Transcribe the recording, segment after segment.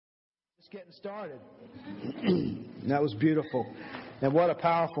Getting started. That was beautiful. And what a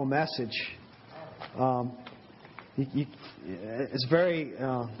powerful message. It's very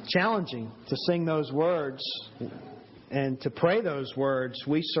challenging to sing those words and to pray those words.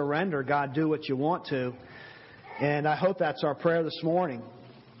 We surrender. God, do what you want to. And I hope that's our prayer this morning,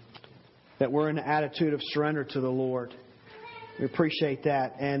 that we're in an attitude of surrender to the Lord. We appreciate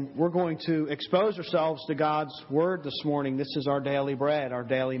that. And we're going to expose ourselves to God's Word this morning. This is our daily bread, our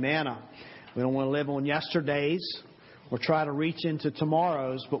daily manna. We don't want to live on yesterday's or try to reach into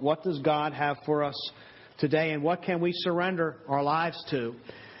tomorrow's, but what does God have for us today, and what can we surrender our lives to?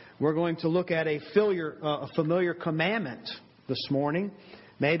 We're going to look at a familiar commandment this morning,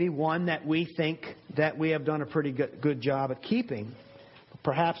 maybe one that we think that we have done a pretty good job at keeping.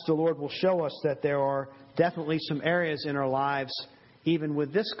 Perhaps the Lord will show us that there are definitely some areas in our lives, even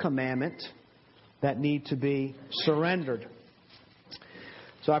with this commandment, that need to be surrendered.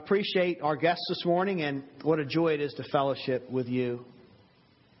 So I appreciate our guests this morning, and what a joy it is to fellowship with you.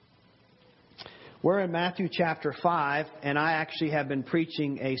 We're in Matthew chapter 5, and I actually have been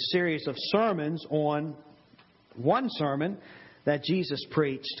preaching a series of sermons on one sermon that Jesus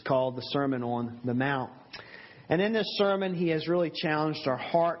preached called the Sermon on the Mount. And in this sermon, He has really challenged our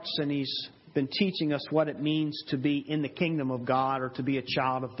hearts, and He's been teaching us what it means to be in the kingdom of God or to be a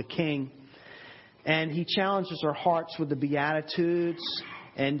child of the King. And He challenges our hearts with the Beatitudes,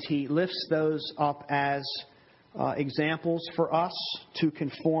 and He lifts those up as examples for us to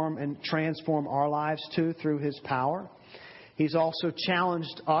conform and transform our lives to through His power. He's also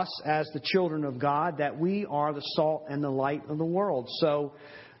challenged us as the children of God that we are the salt and the light of the world. So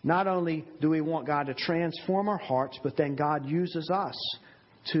not only do we want God to transform our hearts, but then God uses us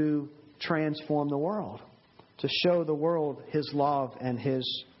to transform the world, to show the world His love and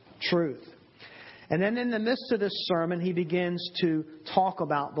His truth. And then in the midst of this sermon, He begins to talk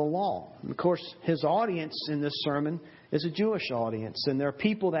about the law. And of course, His audience in this sermon is a Jewish audience. And there are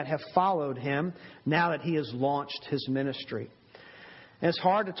people that have followed Him now that He has launched His ministry. And it's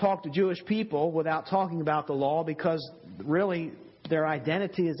hard to talk to Jewish people without talking about the law, because really their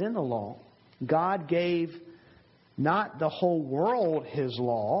identity is in the law. God gave not the whole world His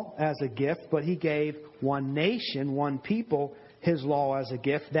law as a gift, but He gave one nation, one people, His law as a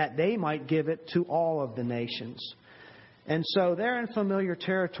gift, that they might give it to all of the nations. And so they're in familiar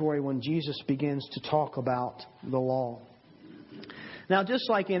territory when Jesus begins to talk about the law. Now, just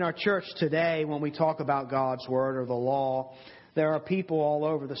like in our church today, when we talk about God's Word or the law, there are people all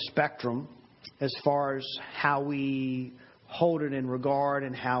over the spectrum as far as how we hold it in regard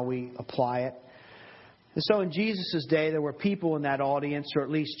and how we apply it. And so in Jesus' day, there were people in that audience, or at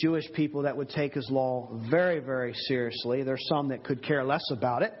least Jewish people, that would take His law very, very seriously. There's some that could care less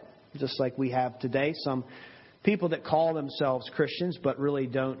about it, just like we have today. Some people that call themselves Christians but really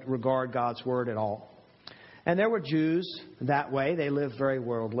don't regard God's Word at all. And there were Jews that way. They lived very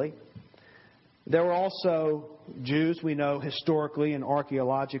worldly. There were also Jews, we know historically and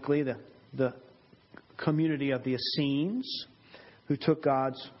archaeologically, the community of the Essenes, who took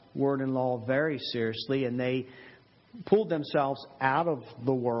God's Word and law very seriously, and they pulled themselves out of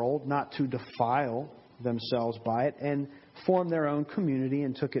the world, not to defile themselves by it, and formed their own community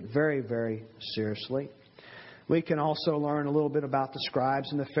and took it very, very seriously. We can also learn a little bit about the scribes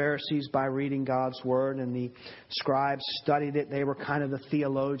and the Pharisees by reading God's Word, and the scribes studied it. They were kind of the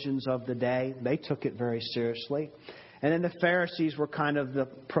theologians of the day. They took it very seriously. And then the Pharisees were kind of the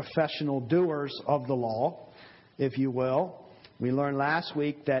professional doers of the law, if you will. We learned last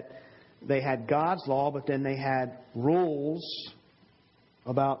week that they had God's law, but then they had rules,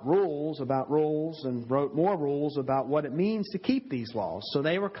 and wrote more rules about what it means to keep these laws. So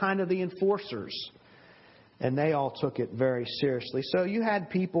they were kind of the enforcers, and they all took it very seriously. So you had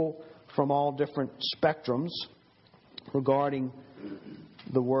people from all different spectrums regarding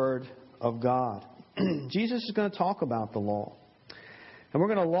the Word of God. Jesus is going to talk about the law. And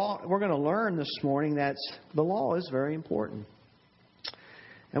we're going to learn this morning that the law is very important.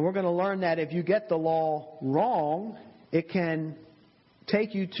 And we're going to learn that if you get the law wrong, it can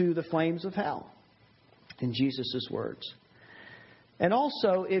take you to the flames of hell, in Jesus' words. And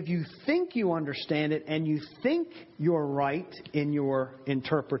also, if you think you understand it and you think you're right in your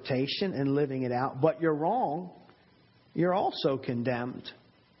interpretation and living it out, but you're wrong, you're also condemned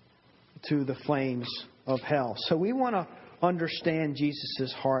to the flames of hell. So we want to understand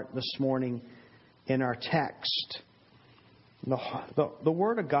Jesus' heart this morning in our text. The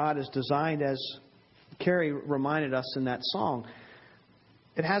Word of God is designed, as Carrie reminded us in that song,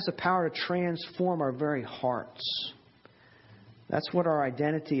 it has the power to transform our very hearts. That's what our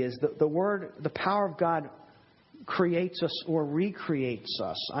identity is. The Word, the power of God creates us or recreates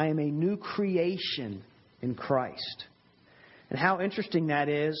us. I am a new creation in Christ. And how interesting that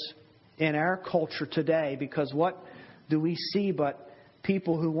is in our culture today, because what do we see but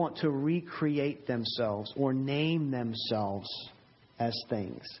people who want to recreate themselves or name themselves as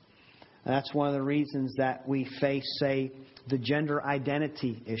things? And that's one of the reasons that we face, say, the gender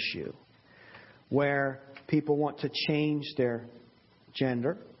identity issue, where people want to change their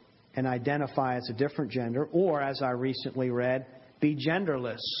gender and identify as a different gender, or, as I recently read, be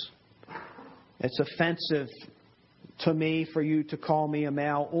genderless. It's offensive to me for you to call me a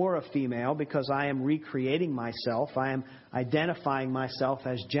male or a female because I am recreating myself. I am identifying myself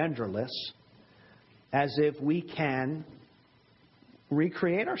as genderless, as if we can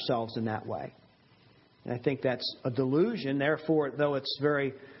recreate ourselves in that way. And I think that's a delusion. Therefore, though it's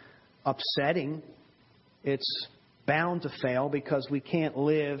very upsetting, it's bound to fail because we can't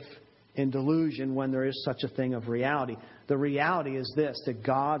live in delusion when there is such a thing of reality. The reality is this, that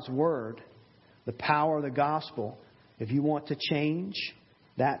God's Word, the power of the gospel, if you want to change,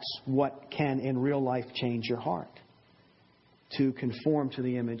 that's what can in real life change your heart, to conform to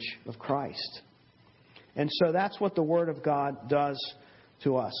the image of Christ. And so that's what the Word of God does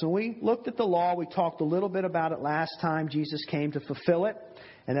to us. So we looked at the law. We talked a little bit about it last time. Jesus came to fulfill it,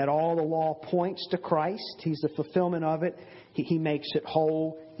 and that all the law points to Christ. He's the fulfillment of it. He makes it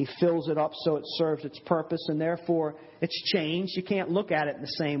whole. He fills it up so it serves its purpose, and therefore it's changed. You can't look at it in the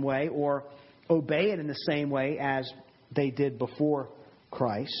same way or obey it in the same way as they did before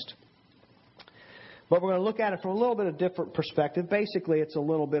Christ. But we're going to look at it from a little bit of different perspective. Basically, it's a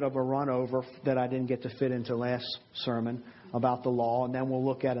little bit of a run-over that I didn't get to fit into last sermon about the law. And then we'll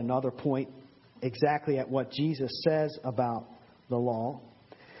look at another point exactly at what Jesus says about the law.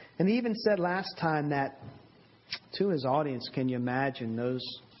 And he even said last time that to his audience, can you imagine those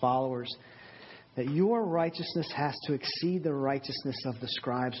followers, that your righteousness has to exceed the righteousness of the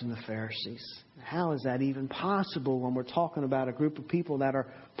scribes and the Pharisees? How is that even possible when we're talking about a group of people that are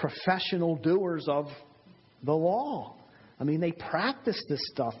professional doers of the law? I mean, they practice this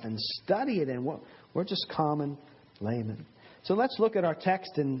stuff and study it, and we're just common laymen. So let's look at our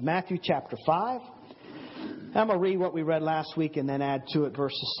text in Matthew chapter 5. I'm going to read what we read last week and then add to it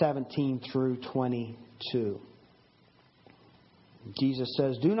verses 17 through 22. Jesus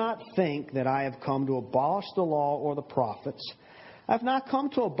says, "Do not think that I have come to abolish the law or the prophets. I have not come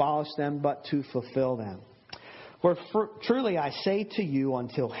to abolish them, but to fulfill them. For truly I say to you,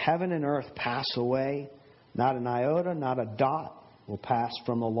 until heaven and earth pass away, not an iota, not a dot will pass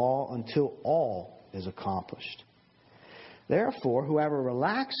from the law until all is accomplished. Therefore, whoever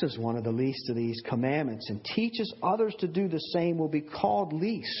relaxes one of the least of these commandments and teaches others to do the same will be called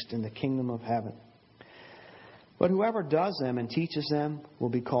least in the kingdom of heaven. But whoever does them and teaches them will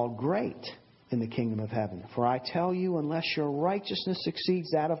be called great in the kingdom of heaven. For I tell you, unless your righteousness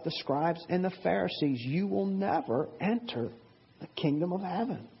exceeds that of the scribes and the Pharisees, you will never enter the kingdom of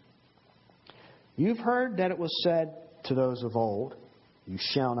heaven. You've heard that it was said to those of old, you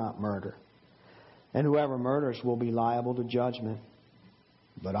shall not murder. And whoever murders will be liable to judgment.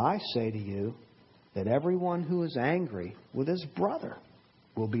 But I say to you that everyone who is angry with his brother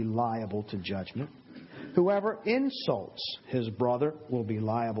will be liable to judgment. Whoever insults his brother will be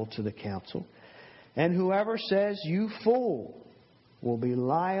liable to the council. And whoever says, you fool, will be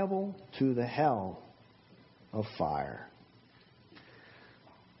liable to the hell of fire."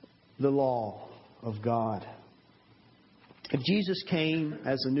 The law of God. If Jesus came,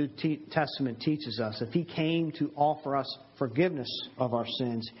 as the New Testament teaches us, if He came to offer us forgiveness of our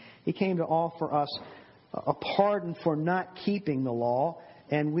sins, He came to offer us a pardon for not keeping the law,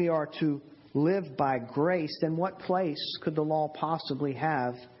 and we are to live by grace, then what place could the law possibly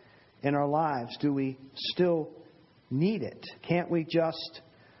have in our lives? Do we still need it? Can't we just,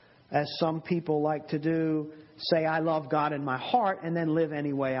 as some people like to do, say, I love God in my heart, and then live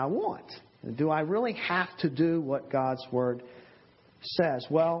any way I want? Do I really have to do what God's Word says?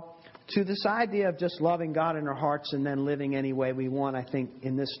 Well, to this idea of just loving God in our hearts and then living any way we want, I think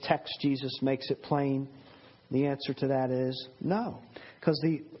in this text Jesus makes it plain. The answer to that is no. Because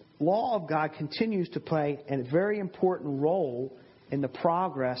the law of God continues to play a very important role in the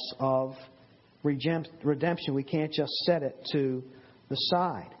progress of redemption. We can't just set it to the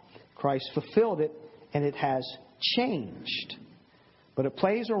side. Christ fulfilled it, and it has changed. But it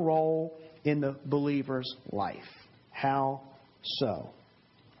plays a role in the believer's life. How so?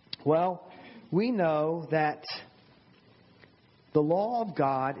 Well, we know that the law of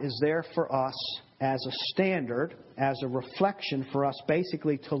God is there for us as a standard, as a reflection for us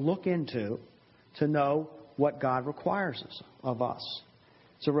basically to look into, to know what God requires of us.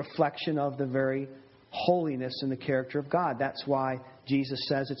 It's a reflection of the very holiness in the character of God. That's why Jesus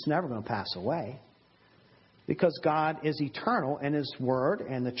says it's never going to pass away. Because God is eternal, and His Word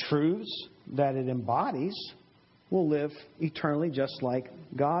and the truths that it embodies will live eternally just like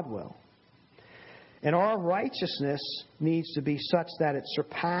God will. And our righteousness needs to be such that it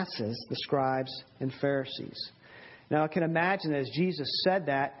surpasses the scribes and Pharisees. Now, I can imagine as Jesus said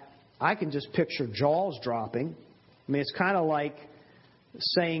that, I can just picture jaws dropping. I mean, it's kind of like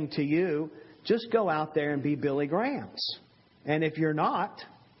saying to you, just go out there and be Billy Graham's. And if you're not,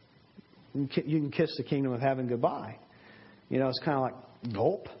 you can kiss the kingdom of heaven goodbye. You know, it's kind of like,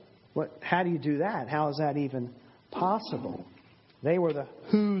 gulp. How do you do that? How is that even possible? They were the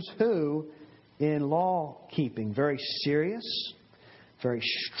who's who in law keeping. Very serious, very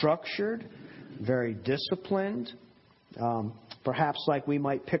structured, very disciplined. Perhaps like we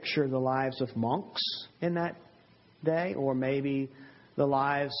might picture the lives of monks in that day, or maybe the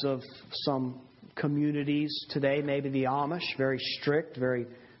lives of some communities today, maybe the Amish, very strict, very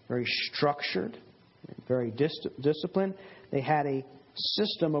structured, very disciplined. They had a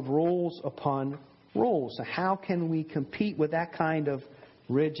system of rules upon rules. So how can we compete with that kind of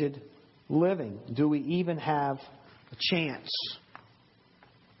rigid living? Do we even have a chance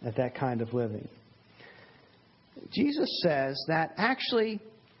at that kind of living? Jesus says that actually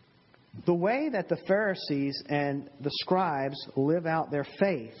the way that the Pharisees and the scribes live out their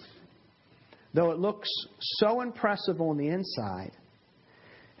faith, though it looks so impressive on the inside,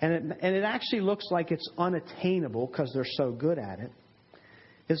 and it actually looks like it's unattainable because they're so good at it,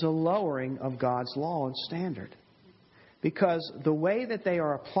 is a lowering of God's law and standard. Because the way that they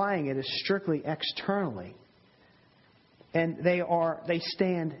are applying it is strictly externally. And they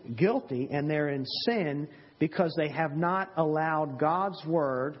stand guilty and they're in sin because they have not allowed God's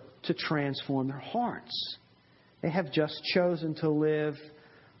Word to transform their hearts. They have just chosen to live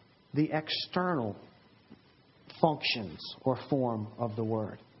the external functions or form of the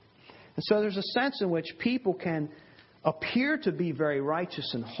Word. And so there's a sense in which people can appear to be very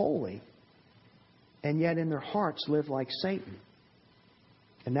righteous and holy, and yet in their hearts live like Satan.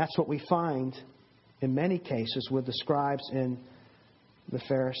 And that's what we find in many cases with the scribes and the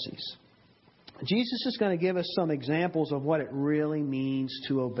Pharisees. Jesus is going to give us some examples of what it really means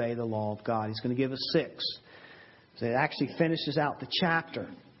to obey the law of God. He's going to give us 6. So it actually finishes out the chapter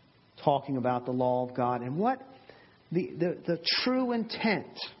talking about the law of God and what the true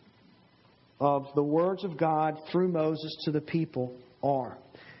intent of the words of God through Moses to the people are.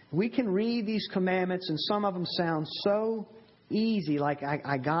 We can read these commandments and some of them sound so easy, like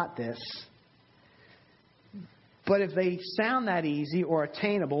I got this. But if they sound that easy or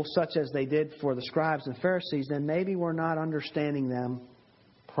attainable, such as they did for the scribes and Pharisees, then maybe we're not understanding them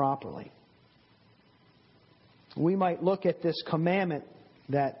properly. We might look at this commandment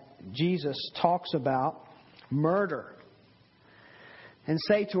that Jesus talks about, murder, and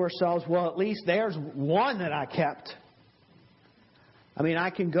say to ourselves, well, at least there's one that I kept. I mean, I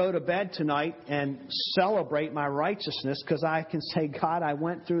can go to bed tonight and celebrate my righteousness because I can say, God, I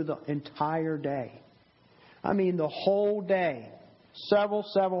went through the entire day. I mean, the whole day,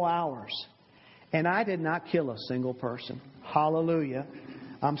 several hours, and I did not kill a single person. Hallelujah.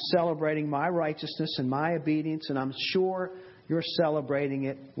 I'm celebrating my righteousness and my obedience, and I'm sure you're celebrating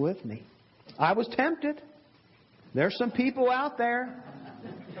it with me. I was tempted. There's some people out there,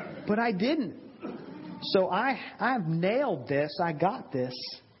 but I didn't. So I've nailed this. I got this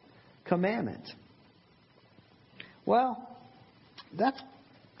commandment. Well, that's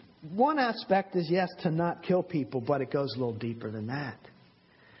one aspect is, yes, to not kill people, but it goes a little deeper than that.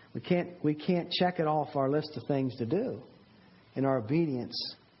 We can't check it off our list of things to do in our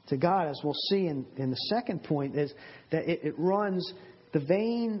obedience to God. As we'll see in the second point, is that the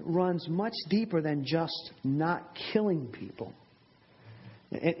vein runs much deeper than just not killing people.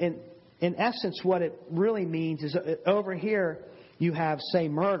 In essence, what it really means is over here you have, say,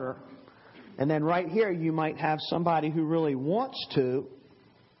 murder, and then right here you might have somebody who really wants to,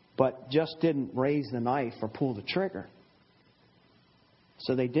 but just didn't raise the knife or pull the trigger.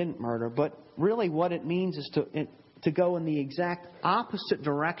 So they didn't murder. But really what it means is to go in the exact opposite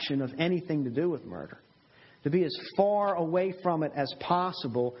direction of anything to do with murder. To be as far away from it as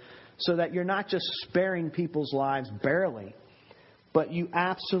possible so that you're not just sparing people's lives barely, but you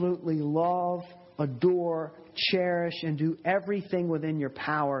absolutely love, adore, cherish, and do everything within your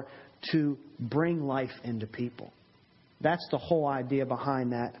power to bring life into people. That's the whole idea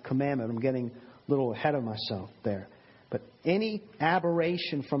behind that commandment. I'm getting a little ahead of myself there. But any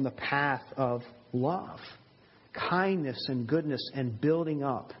aberration from the path of love, kindness and goodness and building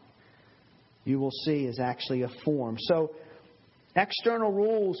up, you will see is actually a form. So External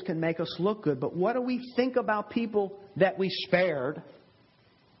rules can make us look good, but what do we think about people that we spared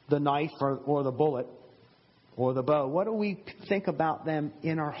the knife or the bullet or the bow? What do we think about them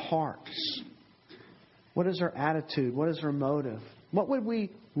in our hearts? What is our attitude? What is our motive? What would we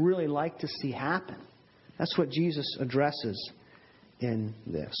really like to see happen? That's what Jesus addresses in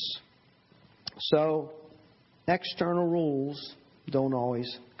this. So, external rules don't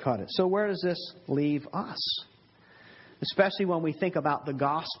always cut it. So where does this leave us? Especially when we think about the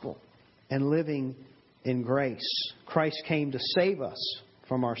gospel and living in grace. Christ came to save us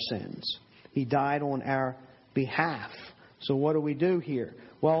from our sins. He died on our behalf. So what do we do here?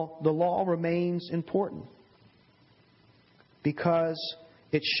 Well, the law remains important because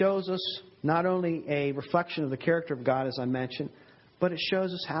it shows us not only a reflection of the character of God, as I mentioned, but it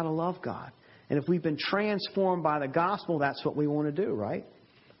shows us how to love God. And if we've been transformed by the gospel, that's what we want to do, right?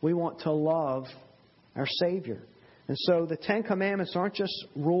 We want to love our Savior. And so the Ten Commandments aren't just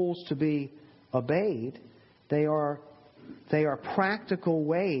rules to be obeyed. They are practical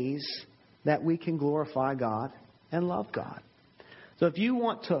ways that we can glorify God and love God. So if you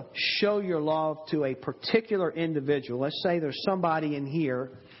want to show your love to a particular individual, let's say there's somebody in here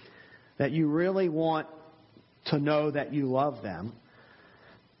that you really want to know that you love them,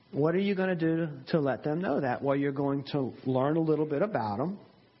 what are you going to do to let them know that? Well, you're going to learn a little bit about them,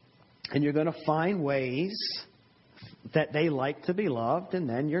 and you're going to find ways that they like to be loved, and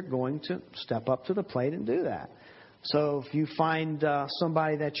then you're going to step up to the plate and do that. So if you find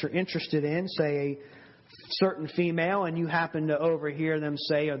somebody that you're interested in, say a certain female, and you happen to overhear them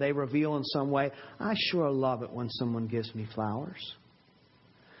say, or they reveal in some way, I sure love it when someone gives me flowers.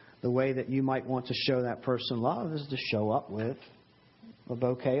 The way that you might want to show that person love is to show up with a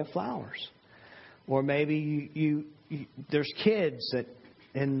bouquet of flowers. Or maybe there's kids that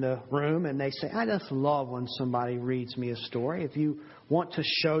in the room and they say, I just love when somebody reads me a story. If you want to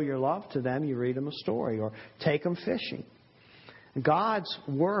show your love to them, you read them a story or take them fishing. God's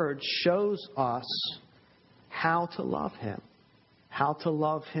Word shows us how to love Him, how to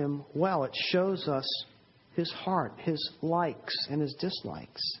love Him well. It shows us His heart, His likes and His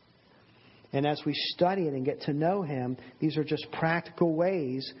dislikes. And as we study it and get to know Him, these are just practical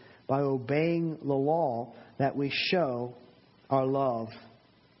ways by obeying the law that we show our love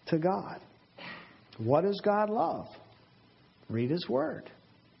to God. What does God love? Read His Word.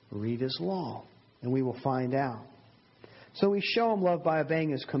 Read His law. And we will find out. So we show Him love by obeying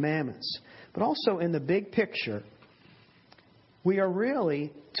His commandments. But also in the big picture, we are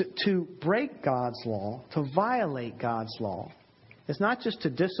really to break God's law, to violate God's law. It's not just to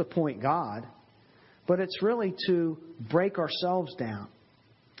disappoint God, but it's really to break ourselves down.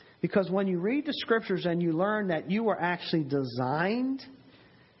 Because when you read the Scriptures and you learn that you were actually designed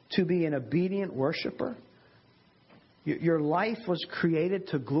to be an obedient worshiper, your life was created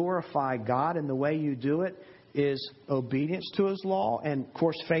to glorify God, and the way you do it is obedience to His law and, of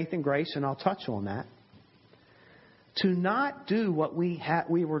course, faith and grace, and I'll touch on that. To not do what we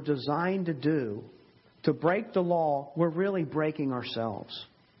were designed to do, to break the law, we're really breaking ourselves.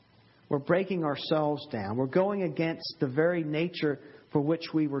 We're breaking ourselves down. We're going against the very nature for which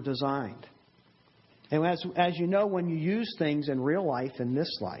we were designed. And as you know, when you use things in real life, in this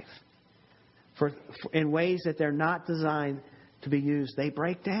life, in ways that they're not designed to be used, they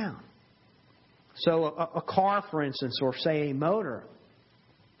break down. So a car, for instance, or say a motor,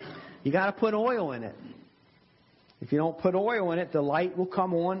 you got to put oil in it. If you don't put oil in it, the light will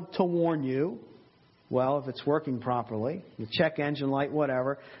come on to warn you. Well, if it's working properly, the check engine light,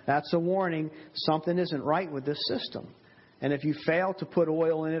 whatever, that's a warning something isn't right with this system. And if you fail to put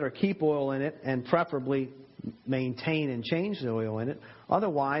oil in it or keep oil in it, and preferably maintain and change the oil in it,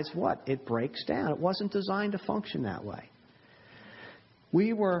 otherwise, what? It breaks down. It wasn't designed to function that way.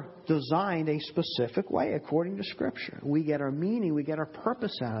 We were designed a specific way according to Scripture. We get our meaning, we get our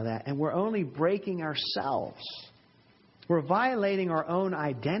purpose out of that, and we're only breaking ourselves. We're violating our own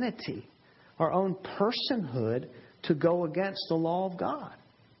identity, our own personhood, to go against the law of God.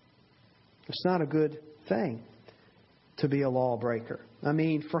 It's not a good thing to be a lawbreaker. I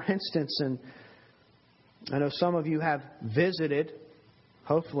mean, for instance, and I know some of you have visited,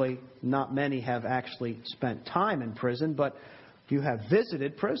 hopefully not many have actually spent time in prison, but you have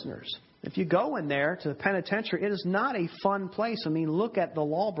visited prisoners. If you go in there to the penitentiary, it is not a fun place. I mean, look at the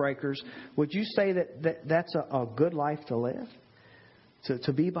lawbreakers. Would you say that's a good life to live?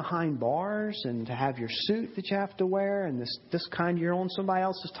 To be behind bars and to have your suit that you have to wear and this kind, you're on somebody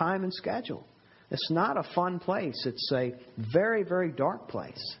else's time and schedule. It's not a fun place. It's a very, very dark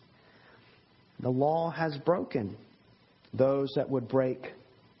place. The law has broken those that would break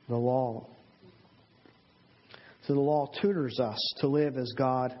the law. So the law tutors us to live as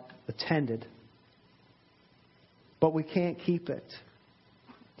God intended. But we can't keep it.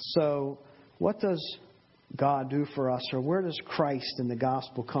 So what does God do for us? Or where does Christ in the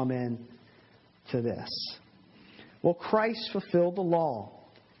gospel come in to this? Well, Christ fulfilled the law,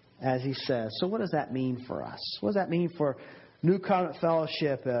 as He says. So what does that mean for us? What does that mean for New Covenant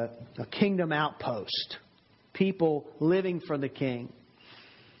Fellowship, a kingdom outpost? People living for the King.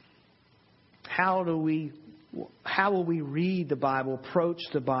 How will we read the Bible, approach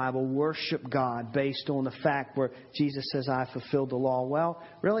the Bible, worship God based on the fact where Jesus says, I fulfilled the law? Well,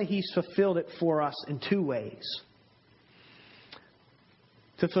 really, He's fulfilled it for us in two ways.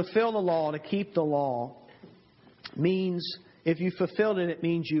 To fulfill the law, to keep the law, means, if you fulfilled it, it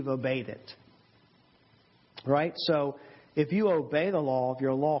means you've obeyed it. Right? So, if you obey the law, if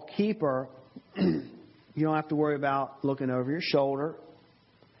you're a law keeper, you don't have to worry about looking over your shoulder.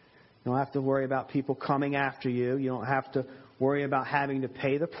 You don't have to worry about people coming after you. You don't have to worry about having to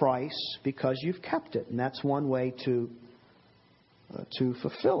pay the price because you've kept it. And that's one way to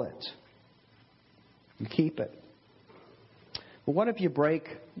fulfill it. You keep it. But what if you break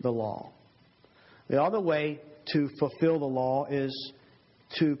the law? The other way to fulfill the law is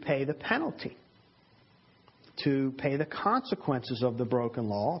to pay the penalty. To pay the consequences of the broken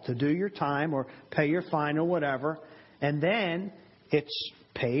law. To do your time or pay your fine or whatever. And then it's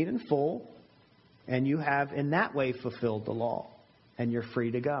paid in full, and you have in that way fulfilled the law, and you're free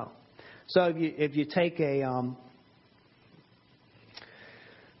to go. So if you take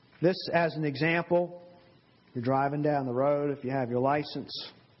this as an example, you're driving down the road, if you have your license,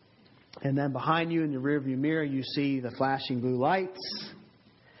 and then behind you in your rearview mirror you see the flashing blue lights,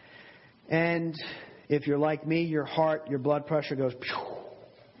 and if you're like me, your blood pressure goes pew,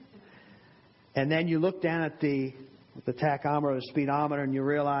 and then you look down at the tachometer or the speedometer and you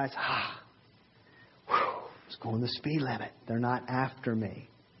realize, it's going the speed limit. They're not after me.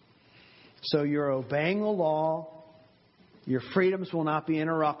 So you're obeying the law. Your freedoms will not be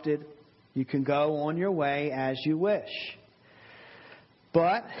interrupted. You can go on your way as you wish.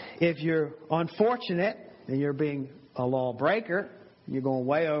 But if you're unfortunate and you're being a lawbreaker, you're going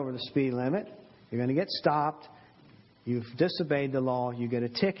way over the speed limit, you're going to get stopped. You've disobeyed the law. You get a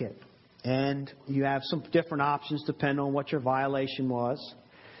ticket. And you have some different options depending on what your violation was.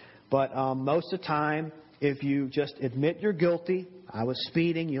 But most of the time, if you just admit you're guilty, I was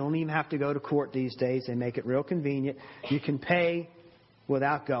speeding, you don't even have to go to court these days. They make it real convenient. You can pay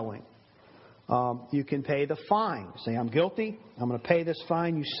without going. You can pay the fine. Say, I'm guilty. I'm going to pay this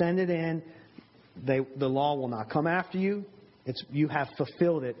fine. You send it in. The law will not come after you. You have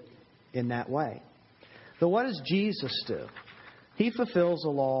fulfilled it in that way. So what does Jesus do? He fulfills the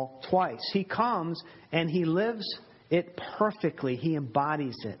law twice. He comes and He lives it perfectly. He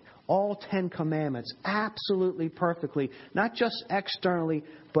embodies it. All 10 commandments, absolutely perfectly. Not just externally,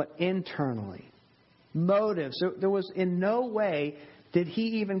 but internally. Motives. There was in no way did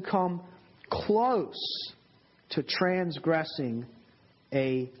He even come close to transgressing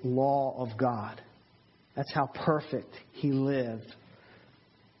a law of God. That's how perfect He lived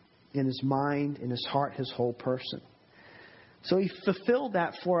in His mind, in His heart, His whole person. So He fulfilled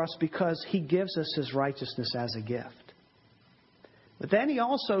that for us because He gives us His righteousness as a gift. But then He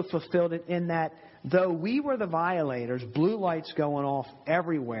also fulfilled it in that though we were the violators, blue lights going off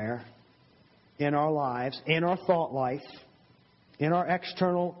everywhere in our lives, in our thought life, in our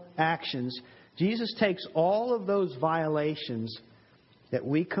external actions, Jesus takes all of those violations that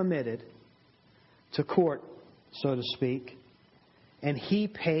we committed to court, so to speak, and He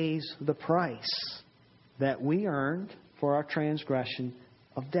pays the price that we earned for our transgression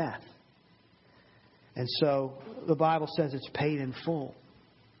of death. And so the Bible says it's paid in full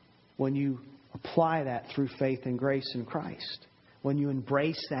when you apply that through faith and grace in Christ, when you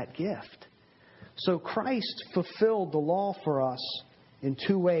embrace that gift. So Christ fulfilled the law for us in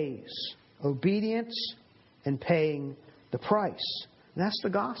two ways: obedience and paying the price. And that's the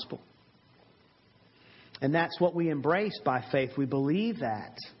gospel. And that's what we embrace by faith. We believe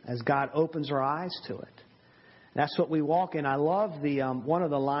that as God opens our eyes to it. That's what we walk in. I love the one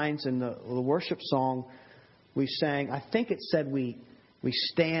of the lines in the worship song we sang. I think it said we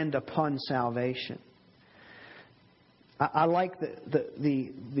stand upon salvation. I like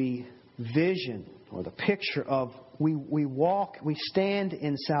the vision or the picture of we stand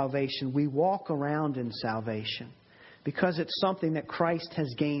in salvation. We walk around in salvation because it's something that Christ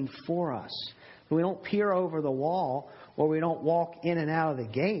has gained for us. We don't peer over the wall or we don't walk in and out of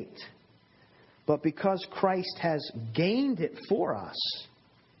the gate. But because Christ has gained it for us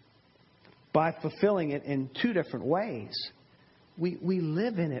by fulfilling it in two different ways, we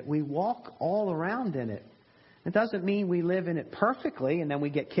live in it. We walk all around in it. It doesn't mean we live in it perfectly and then we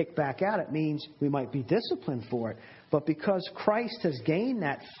get kicked back out. It means we might be disciplined for it. But because Christ has gained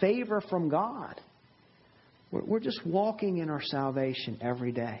that favor from God, we're just walking in our salvation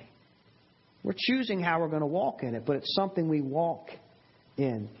every day. We're choosing how we're going to walk in it, but it's something we walk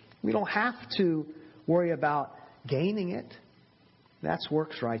in. We don't have to worry about gaining it. That's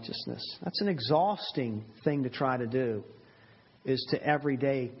works righteousness. That's an exhausting thing to try to do, is to every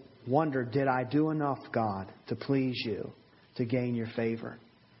day wonder, did I do enough, God, to please you, to gain your favor?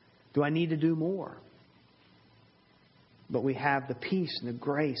 Do I need to do more? But we have the peace and the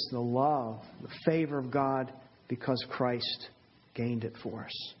grace, the love, the favor of God because Christ gained it for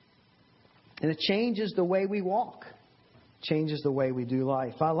us. And it changes the way we walk. Changes the way we do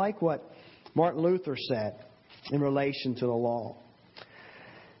life. I like what Martin Luther said in relation to the law.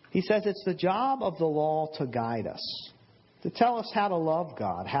 He says it's the job of the law to guide us, to tell us how to love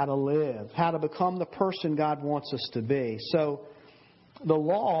God, how to live, how to become the person God wants us to be. So the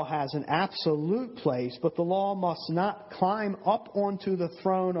law has an absolute place, but the law must not climb up onto the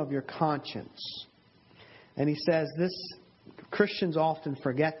throne of your conscience. And he says Christians often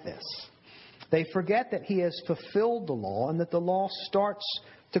forget this. They forget that He has fulfilled the law and that the law starts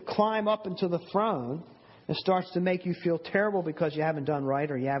to climb up into the throne and starts to make you feel terrible because you haven't done right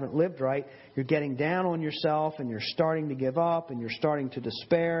or you haven't lived right. You're getting down on yourself and you're starting to give up and you're starting to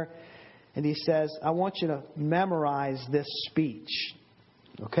despair. And He says, I want you to memorize this speech.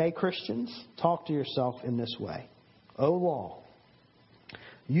 Okay, Christians? Talk to yourself in this way. O law,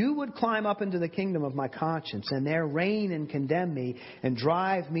 you would climb up into the kingdom of my conscience and there reign and condemn me and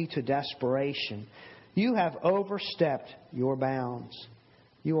drive me to desperation. You have overstepped your bounds.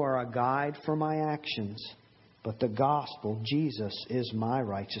 You are a guide for my actions. But the gospel, Jesus, is my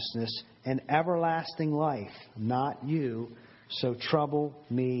righteousness and everlasting life, not you. So trouble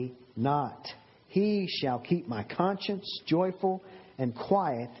me not. He shall keep my conscience joyful and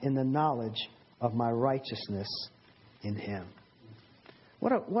quiet in the knowledge of my righteousness in Him.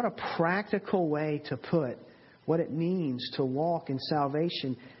 What a practical way to put what it means to walk in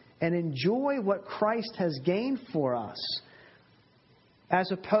salvation and enjoy what Christ has gained for us,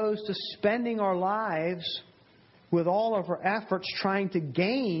 as opposed to spending our lives with all of our efforts trying to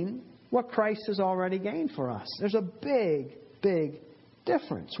gain what Christ has already gained for us. There's a big, big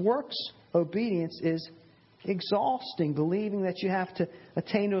difference. Works obedience is exhausting, believing that you have to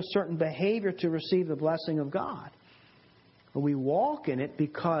attain to a certain behavior to receive the blessing of God. We walk in it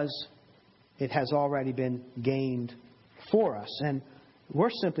because it has already been gained for us. And we're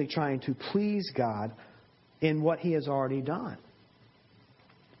simply trying to please God in what He has already done.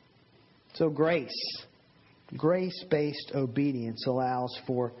 So grace-based obedience allows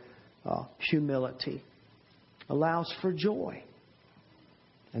for humility, allows for joy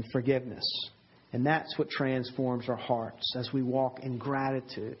and forgiveness. And that's what transforms our hearts as we walk in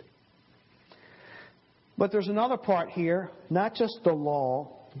gratitude. But there's another part here, not just the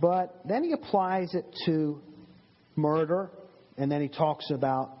law, but then He applies it to murder, and then He talks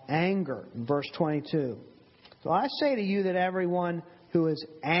about anger in verse 22. So I say to you that everyone who is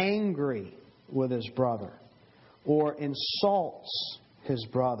angry with his brother, or insults his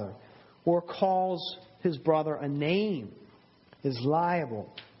brother, or calls his brother a name, is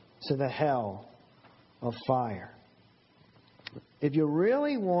liable to the hell of fire. If you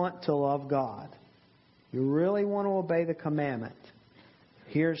really want to love God, you really want to obey the commandment,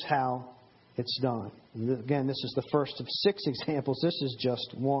 here's how it's done. Again, this is the first of 6 examples. This is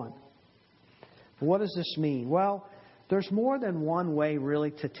just one. What does this mean? Well, there's more than one way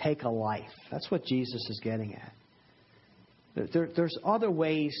really to take a life. That's what Jesus is getting at. There's other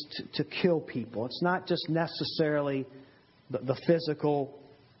ways to kill people. It's not just necessarily the physical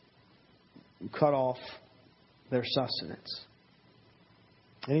cut off their sustenance.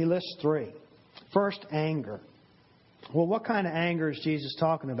 And He lists 3. First, anger. Well, what kind of anger is Jesus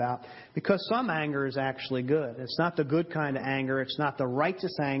talking about? Because some anger is actually good. It's not the good kind of anger. It's not the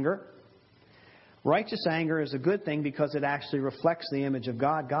righteous anger. Righteous anger is a good thing because it actually reflects the image of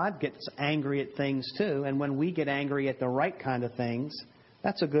God. God gets angry at things too. And when we get angry at the right kind of things,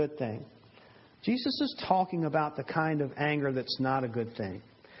 that's a good thing. Jesus is talking about the kind of anger that's not a good thing.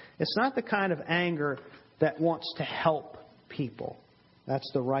 It's not the kind of anger that wants to help people. That's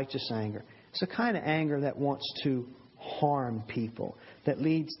the righteous anger. It's the kind of anger that wants to harm people, that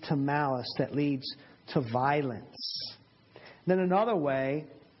leads to malice, that leads to violence. Then another way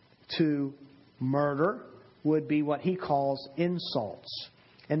to murder would be what he calls insults.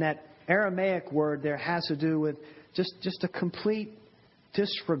 And that Aramaic word there has to do with just a complete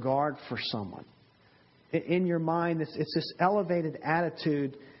disregard for someone. In your mind, it's this elevated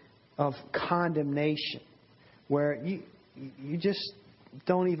attitude of condemnation, where you just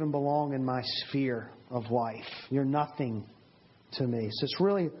don't even belong in my sphere of life. You're nothing to me. So it's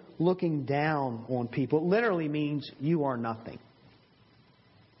really looking down on people. It literally means you are nothing.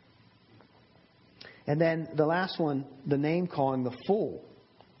 And then the last one, the name calling, the fool.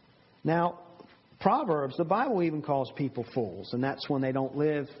 Now, Proverbs, the Bible even calls people fools, and that's when they don't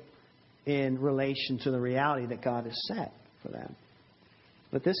live in relation to the reality that God has set for them.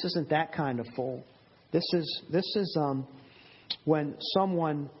 But this isn't that kind of fool. This is when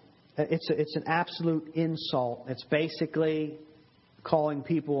someone, it's an absolute insult. It's basically calling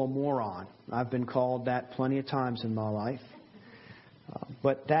people a moron. I've been called that plenty of times in my life.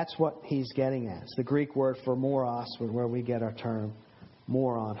 But that's what he's getting at. It's the Greek word for moros, where we get our term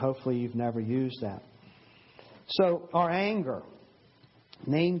moron. Hopefully you've never used that. So our anger,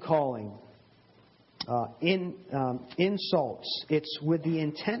 name-calling, insults, it's with the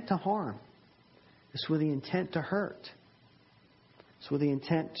intent to harm. It's with the intent to hurt. It's with the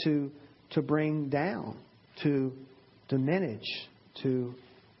intent to bring down, to diminish, to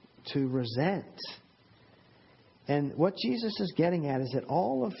resent. And what Jesus is getting at is that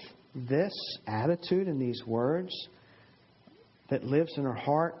all of this attitude and these words that lives in our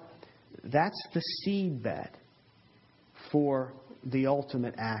heart, that's the seedbed for the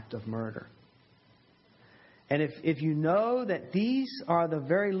ultimate act of murder. And if you know that these are the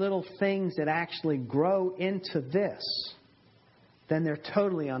very little things that actually grow into this, then they're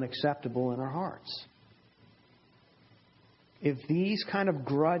totally unacceptable in our hearts. If these kind of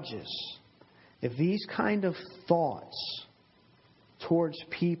grudges, if these kind of thoughts towards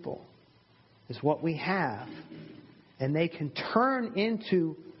people is what we have, and they can turn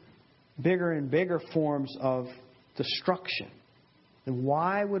into bigger and bigger forms of destruction, then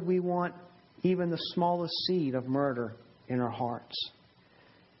why would we want even the smallest seed of murder in our hearts?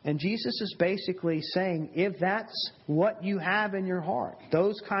 And Jesus is basically saying, if that's what you have in your heart,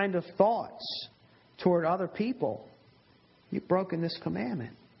 those kind of thoughts toward other people, you've broken this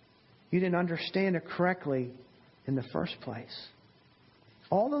commandment. You didn't understand it correctly in the first place.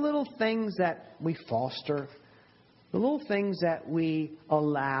 All the little things that we foster, the little things that we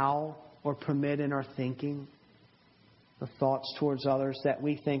allow or permit in our thinking, the thoughts towards others that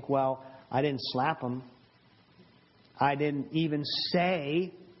we think, well, I didn't slap them. I didn't even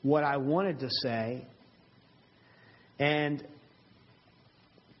say what I wanted to say. And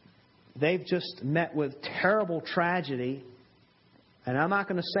they've just met with terrible tragedy. And I'm not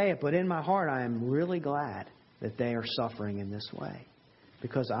going to say it, but in my heart I am really glad that they are suffering in this way.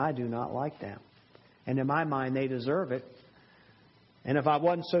 Because I do not like them. And in my mind they deserve it. And if I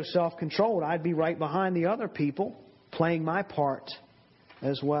wasn't so self-controlled, I'd be right behind the other people playing my part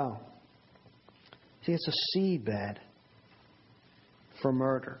as well. See, it's a seedbed for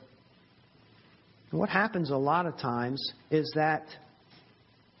murder. And what happens a lot of times is that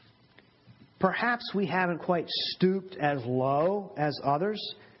perhaps we haven't quite stooped as low as others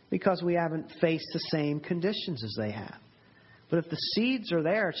because we haven't faced the same conditions as they have. But if the seeds are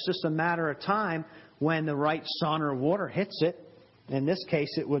there, it's just a matter of time when the right sun or water hits it. In this case,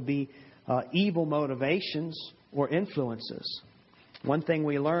 it would be evil motivations or influences. One thing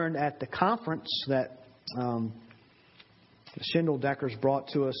we learned at the conference that the Schindeldeckers brought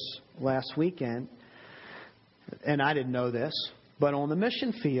to us last weekend, and I didn't know this, but on the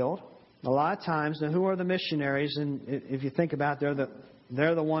mission field, a lot of times, now who are the missionaries? And if you think about it,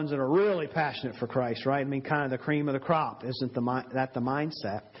 they're the ones that are really passionate for Christ, right? I mean, kind of the cream of the crop. Isn't that the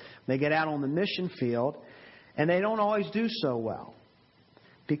mindset? They get out on the mission field, and they don't always do so well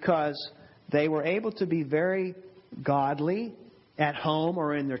because they were able to be very godly at home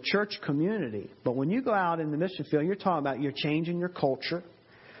or in their church community. But when you go out in the mission field, you're talking about you're changing your culture.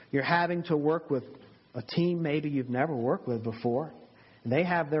 You're having to work with a team maybe you've never worked with before. They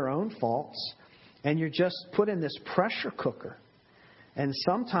have their own faults. And you're just put in this pressure cooker. And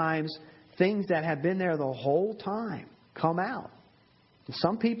sometimes things that have been there the whole time come out.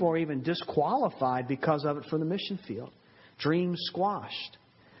 Some people are even disqualified because of it from the mission field. Dreams squashed.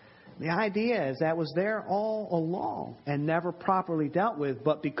 The idea is that was there all along and never properly dealt with,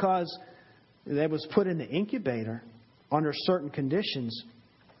 but because it was put in the incubator under certain conditions,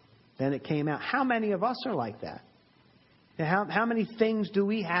 then it came out. How many of us are like that? How many things do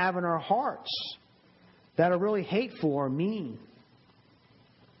we have in our hearts that are really hateful or mean?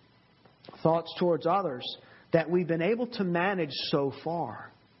 Thoughts towards others that we've been able to manage so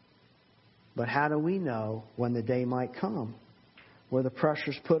far. But how do we know when the day might come where the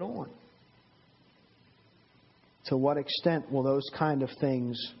pressure's put on? To what extent will those kind of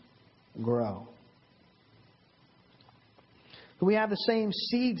things grow? We have the same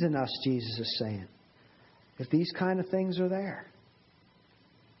seeds in us, Jesus is saying. if these kind of things are there,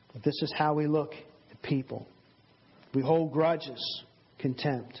 if this is how we look at people, we hold grudges,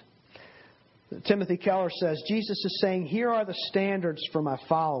 contempt. Timothy Keller says, Jesus is saying, here are the standards for my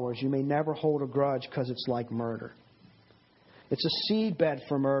followers. You may never hold a grudge because it's like murder. It's a seedbed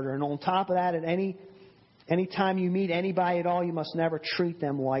for murder. And on top of that, at any time you meet anybody at all, you must never treat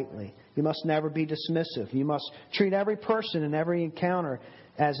them lightly. You must never be dismissive. You must treat every person in every encounter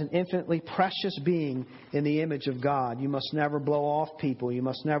as an infinitely precious being in the image of God. You must never blow off people. You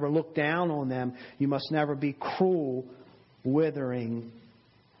must never look down on them. You must never be cruel, withering,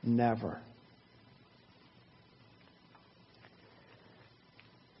 never.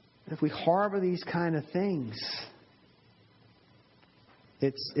 If we harbor these kind of things,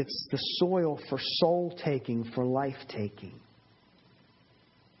 it's the soil for soul taking, for life taking.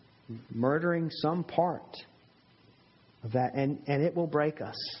 Murdering some part of that, and it will break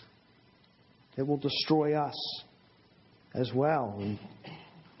us. It will destroy us as well. And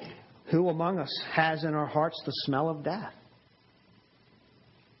who among us has in our hearts the smell of death?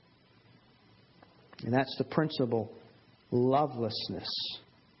 And that's the principle. Lovelessness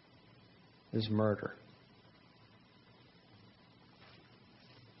is murder.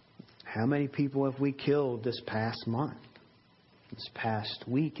 How many people have we killed this past month, this past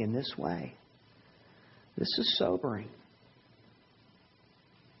week in this way? This is sobering.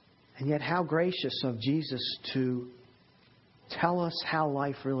 And yet how gracious of Jesus to tell us how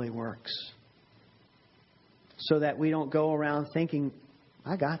life really works, so that we don't go around thinking,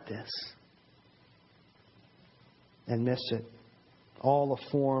 I got this, and miss it. All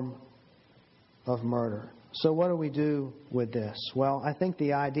a form of murder. So what do we do with this? Well, I think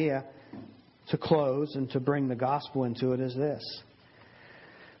the idea to close and to bring the gospel into it is this.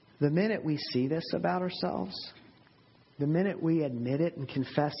 The minute we see this about ourselves, the minute we admit it and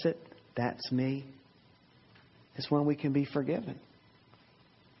confess it, that's me, is when we can be forgiven.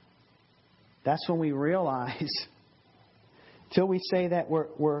 That's when we realize, till we say that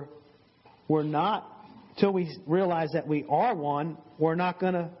we're not, till we realize that we are one, we're not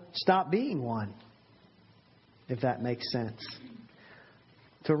going to stop being one, if that makes sense.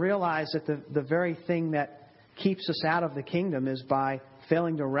 To realize that the very thing that keeps us out of the kingdom is by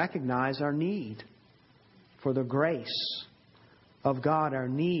failing to recognize our need for the grace of God, our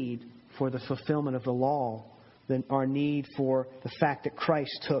need for the fulfillment of the law, our need for the fact that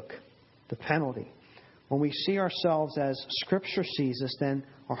Christ took the penalty. When we see ourselves as Scripture sees us, then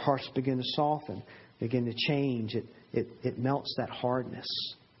our hearts begin to soften, begin to change. It melts that hardness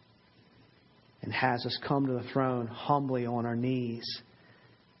and has us come to the throne humbly on our knees.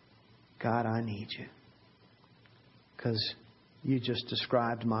 God, I need you, because you just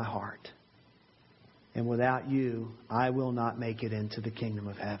described my heart. And without you, I will not make it into the kingdom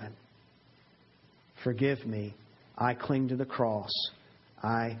of heaven. Forgive me. I cling to the cross.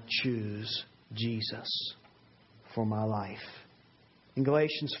 I choose Jesus for my life. In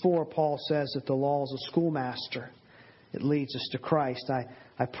Galatians 4, Paul says that the law is a schoolmaster. It leads us to Christ.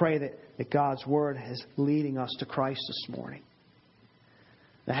 I pray that God's Word is leading us to Christ this morning.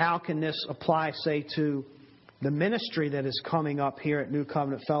 Now, how can this apply, say, to the ministry that is coming up here at New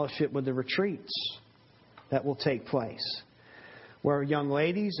Covenant Fellowship with the retreats that will take place, where young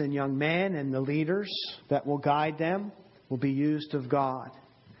ladies and young men and the leaders that will guide them will be used of God?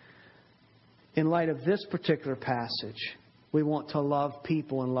 In light of this particular passage, we want to love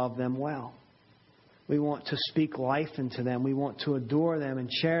people and love them well. We want to speak life into them. We want to adore them and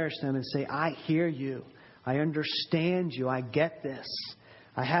cherish them and say, I hear you. I understand you. I get this.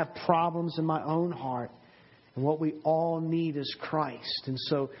 I have problems in my own heart. And what we all need is Christ. And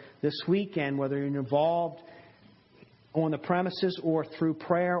so this weekend, whether you're involved on the premises or through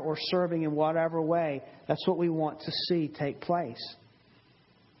prayer or serving in whatever way, that's what we want to see take place.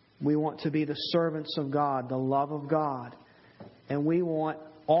 We want to be the servants of God, the love of God. And we want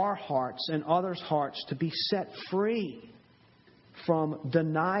our hearts and others' hearts to be set free from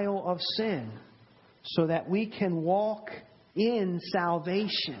denial of sin, so that we can walk in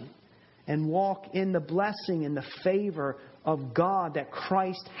salvation and walk in the blessing and the favor of God that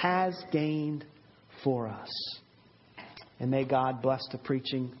Christ has gained for us. And may God bless the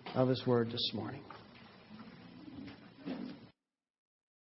preaching of His Word this morning.